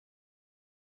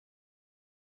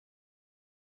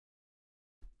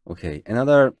Okay,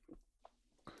 another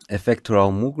effector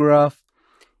of mograph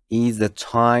is the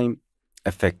time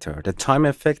effector. The time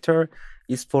effector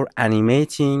is for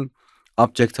animating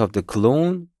object of the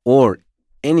clone or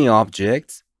any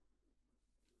object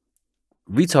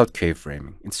without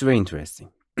keyframing. It's very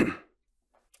interesting.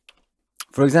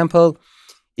 For example,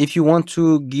 if you want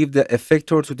to give the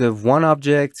effector to the one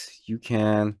object, you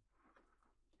can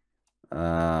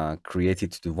create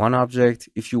it to the one object.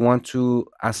 If you want to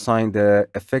assign the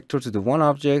effector to the one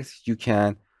object, you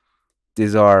can.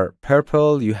 These are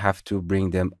purple. You have to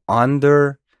bring them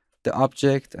under the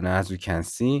object. And as you can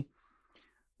see,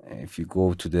 if you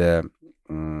go to the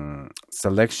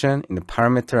selection in the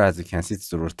parameter, as you can see, it's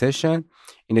the rotation.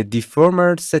 In the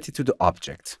deformer, set it to the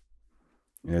object.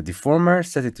 In the deformer,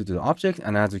 set it to the object.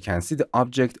 And as you can see, the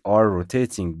object are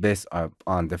rotating based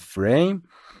on the frame.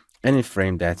 Any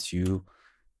frame that you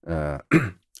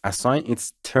assign,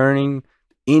 it's turning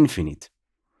infinite.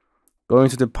 Going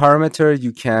to the parameter,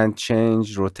 you can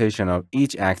change rotation of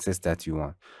each axis that you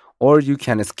want, or you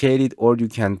can scale it, or you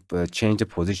can change the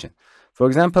position. For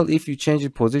example, if you change the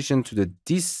position to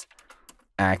this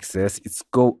axis, it's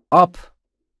go up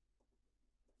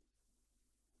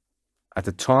at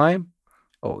the time.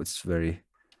 Oh, it's very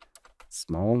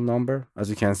small number. As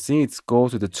you can see, it's go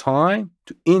to the time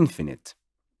to infinite.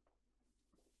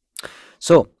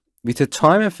 So with a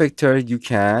time effector, you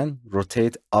can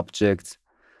rotate objects.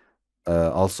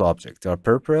 Also objects are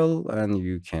purple, and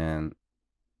you can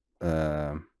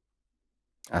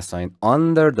assign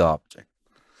under the object.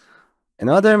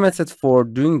 Another method for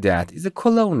doing that is a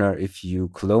cloner. If you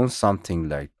clone something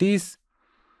like this,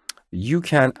 you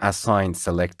can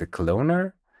select the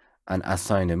cloner and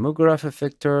assign a mograph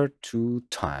effector to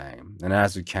time. And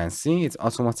as you can see, it's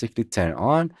automatically turned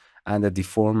on and the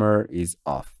deformer is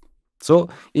off. So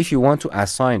if you want to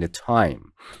assign the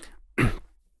time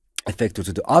effector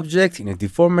to the object, in a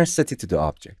deformer, set it to the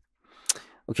object.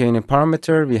 Okay, in a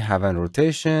parameter, we have a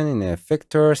rotation. In a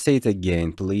effector, say it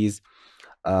again, please.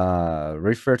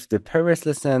 Refer to the previous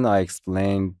lesson. I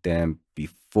explained them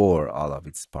before, all of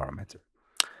its parameter.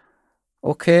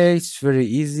 Okay, it's very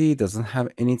easy. Doesn't have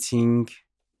anything.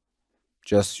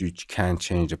 Just you can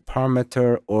change the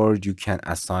parameter, or you can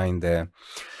assign the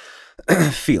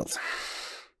field.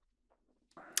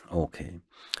 Okay.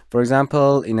 For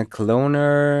example, in a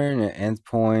cloner, in an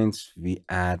endpoint, we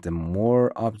add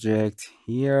more object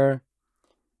here,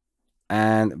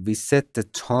 and we set the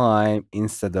time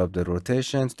instead of the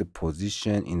rotation to the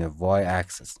position in the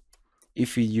y-axis.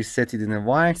 If you set it in the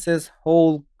y-axis,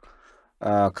 whole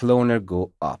cloner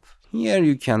go up. Here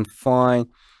you can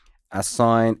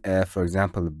assign, for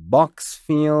example, box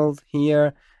field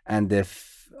here, and the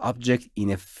object in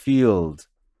a field,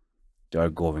 they are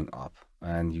going up,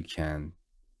 and you can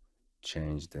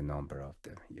change the number of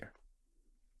them here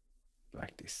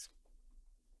like this.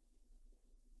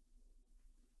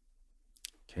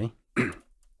 Okay.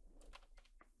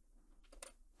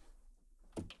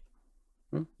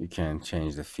 You can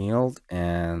change the field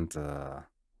and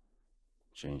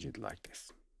change it like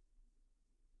this.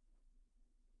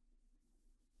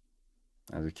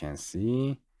 As you can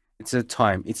see, it's a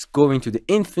time. It's going to the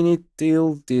infinite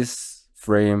till this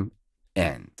frame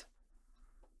end.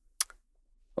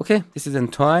 Okay, this is in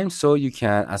time, so you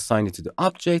can assign it to the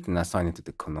object and assign it to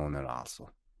the cloner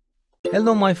also.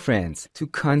 Hello, my friends. To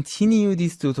continue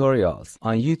these tutorials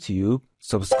on YouTube,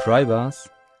 subscribe us,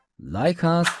 like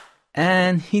us,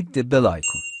 and hit the bell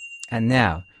icon. And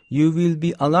now you will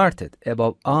be alerted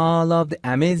about all of the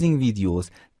amazing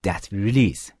videos that we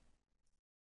release.